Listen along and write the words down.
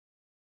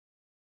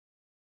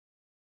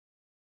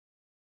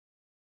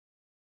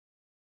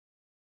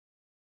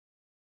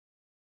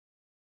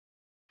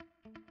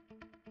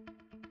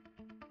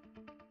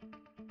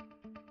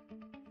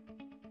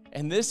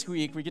And this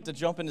week, we get to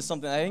jump into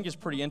something I think is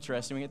pretty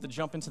interesting. We get to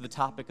jump into the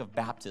topic of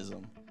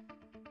baptism,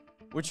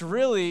 which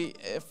really,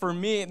 for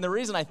me, and the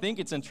reason I think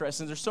it's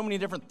interesting, there's so many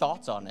different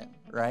thoughts on it,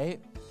 right?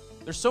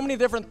 There's so many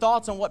different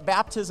thoughts on what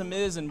baptism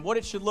is and what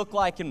it should look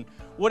like and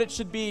what it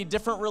should be.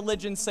 Different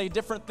religions say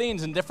different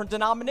things, and different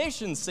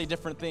denominations say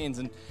different things,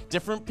 and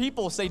different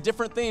people say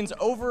different things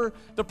over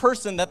the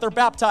person that they're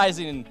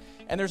baptizing.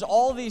 And there's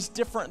all these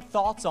different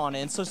thoughts on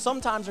it. And so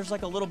sometimes there's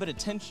like a little bit of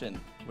tension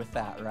with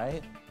that,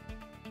 right?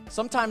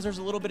 Sometimes there's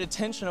a little bit of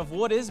tension of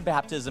what is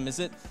baptism? Is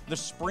it the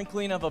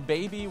sprinkling of a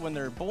baby when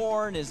they're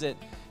born? Is it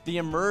the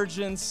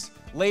emergence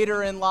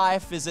later in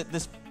life? Is it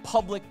this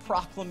public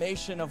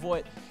proclamation of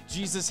what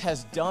Jesus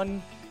has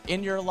done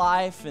in your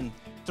life and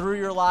through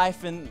your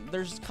life? And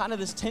there's kind of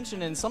this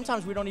tension, and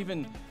sometimes we don't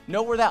even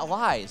know where that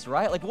lies,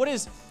 right? Like, what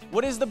is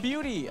the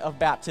beauty of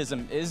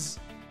baptism? Is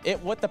it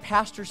what the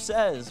pastor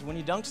says when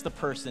he dunks the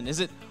person?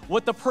 Is it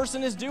what the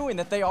person is doing,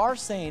 that they are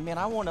saying, man,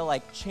 I want to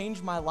like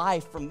change my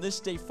life from this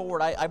day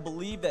forward. I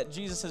believe that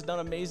Jesus has done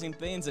amazing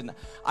things, and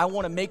I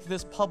want to make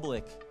this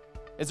public.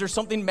 Is there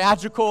something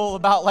magical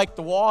about like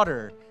the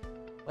water?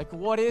 Like,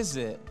 what is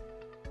it?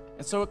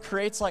 And so it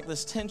creates like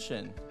this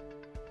tension.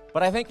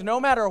 But I think no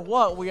matter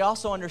what, we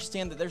also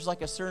understand that there's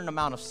like a certain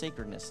amount of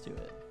sacredness to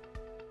it.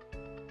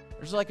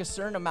 There's like a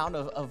certain amount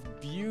of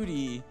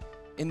beauty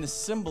in the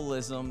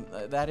symbolism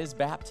that is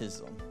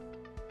baptism.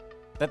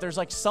 That there's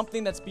like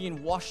something that's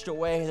being washed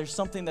away, there's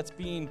something that's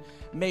being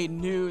made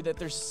new, that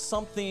there's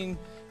something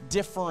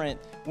different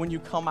when you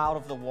come out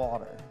of the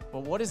water.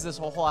 But what does this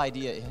whole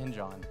idea hinge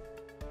on?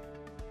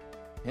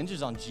 It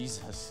hinges on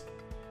Jesus.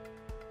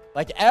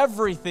 Like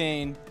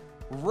everything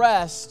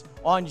rests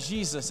on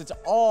Jesus. It's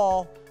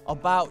all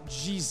about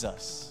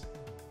Jesus.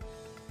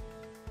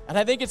 And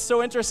I think it's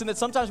so interesting that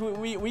sometimes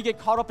we get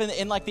caught up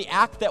in like the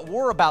act that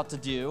we're about to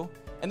do.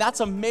 And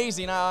that's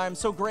amazing. I'm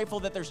so grateful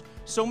that there's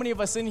so many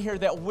of us in here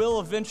that will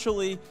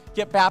eventually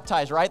get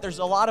baptized, right? There's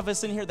a lot of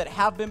us in here that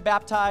have been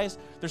baptized.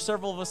 There's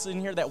several of us in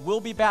here that will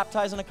be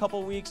baptized in a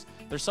couple weeks.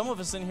 There's some of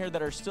us in here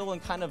that are still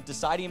in kind of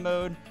deciding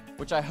mode,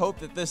 which I hope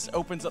that this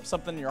opens up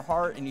something in your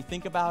heart and you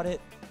think about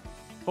it.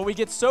 But we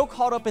get so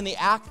caught up in the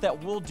act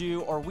that we'll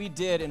do or we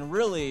did, and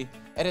really,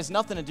 it has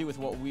nothing to do with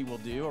what we will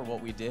do or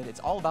what we did. It's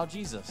all about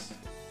Jesus.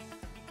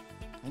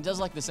 He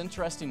does like this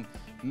interesting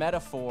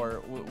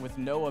metaphor with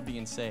Noah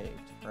being saved,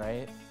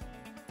 right?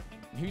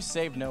 And who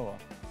saved Noah?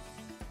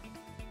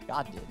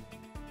 God did.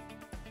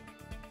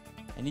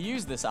 And he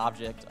used this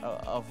object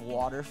of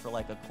water for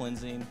like a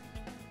cleansing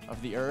of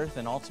the earth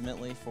and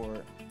ultimately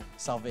for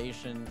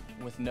salvation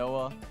with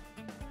Noah.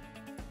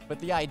 But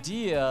the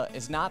idea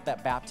is not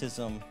that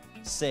baptism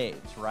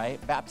saves,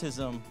 right?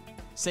 Baptism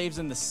saves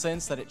in the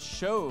sense that it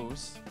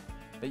shows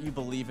that you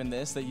believe in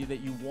this, that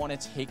you want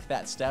to take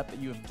that step, that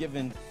you have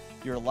given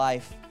your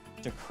life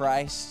to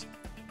Christ.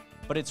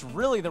 But it's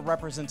really the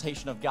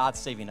representation of God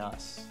saving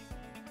us.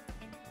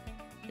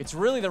 It's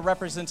really the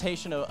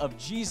representation of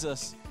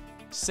Jesus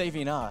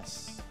saving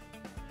us.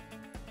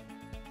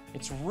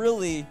 It's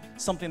really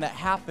something that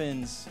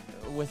happens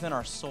within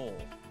our soul.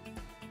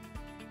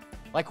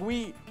 Like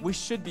we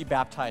should be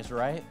baptized,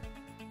 right?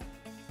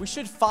 We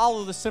should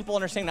follow the simple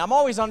understanding. I'm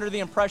always under the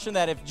impression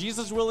that if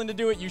Jesus is willing to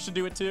do it, you should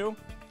do it too,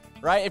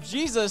 right? If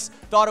Jesus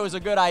thought it was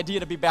a good idea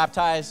to be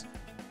baptized,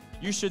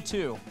 you should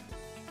too.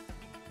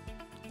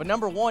 But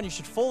number one, you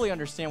should fully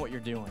understand what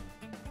you're doing.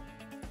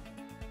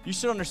 You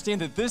should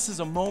understand that this is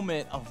a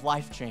moment of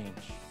life change.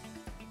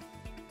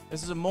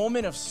 This is a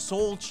moment of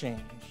soul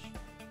change.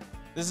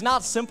 This is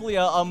not simply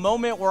a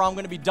moment where I'm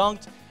going to be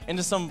dunked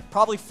into some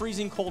probably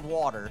freezing cold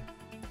water,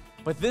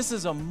 but this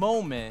is a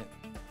moment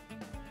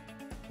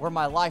where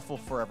my life will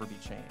forever be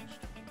changed.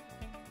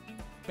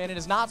 Man, it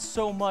is not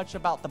so much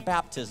about the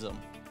baptism.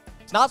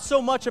 It's not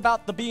so much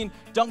about the being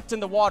dunked in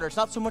the water. It's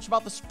not so much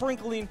about the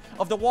sprinkling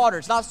of the water.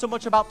 It's not so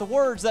much about the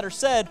words that are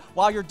said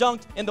while you're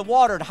dunked in the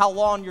water and how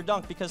long you're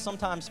dunked, because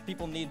sometimes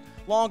people need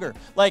longer.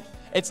 Like,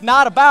 it's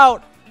not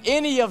about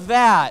any of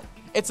that.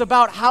 It's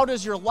about how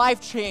does your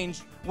life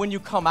change when you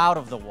come out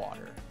of the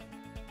water.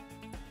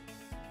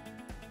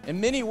 In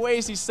many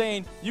ways, he's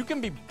saying you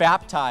can be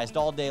baptized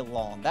all day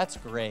long. That's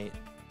great.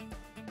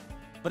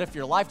 But if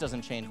your life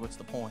doesn't change, what's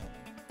the point?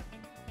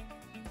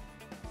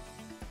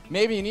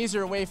 Maybe an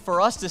easier way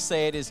for us to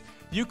say it is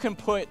you can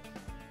put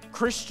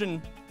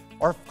Christian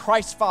or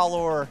Christ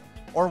follower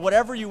or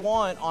whatever you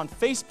want on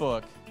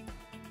Facebook,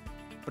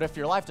 but if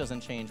your life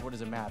doesn't change, what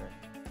does it matter?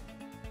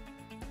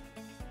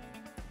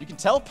 You can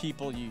tell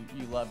people you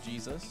love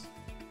Jesus.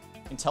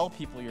 You can tell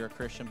people you're a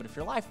Christian, but if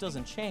your life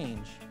doesn't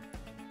change,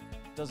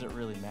 does it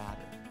really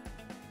matter?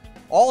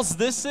 All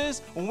this is,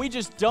 when we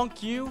just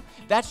dunk you,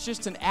 that's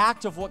just an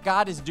act of what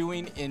God is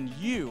doing in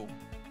you.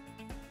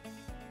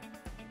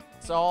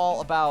 It's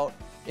all about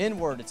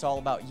inward. It's all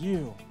about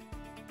you.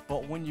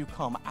 But when you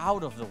come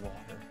out of the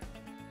water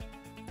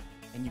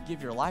and you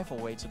give your life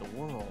away to the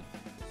world,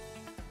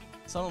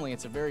 suddenly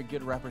it's a very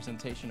good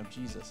representation of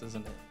Jesus,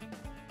 isn't it?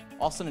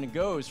 All of a sudden it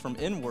goes from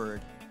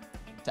inward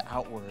to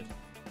outward.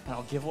 And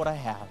I'll give what I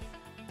have,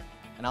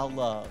 and I'll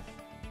love,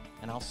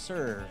 and I'll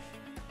serve,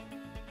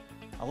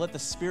 I'll let the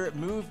Spirit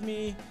move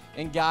me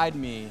and guide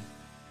me.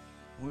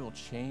 We will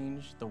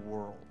change the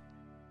world.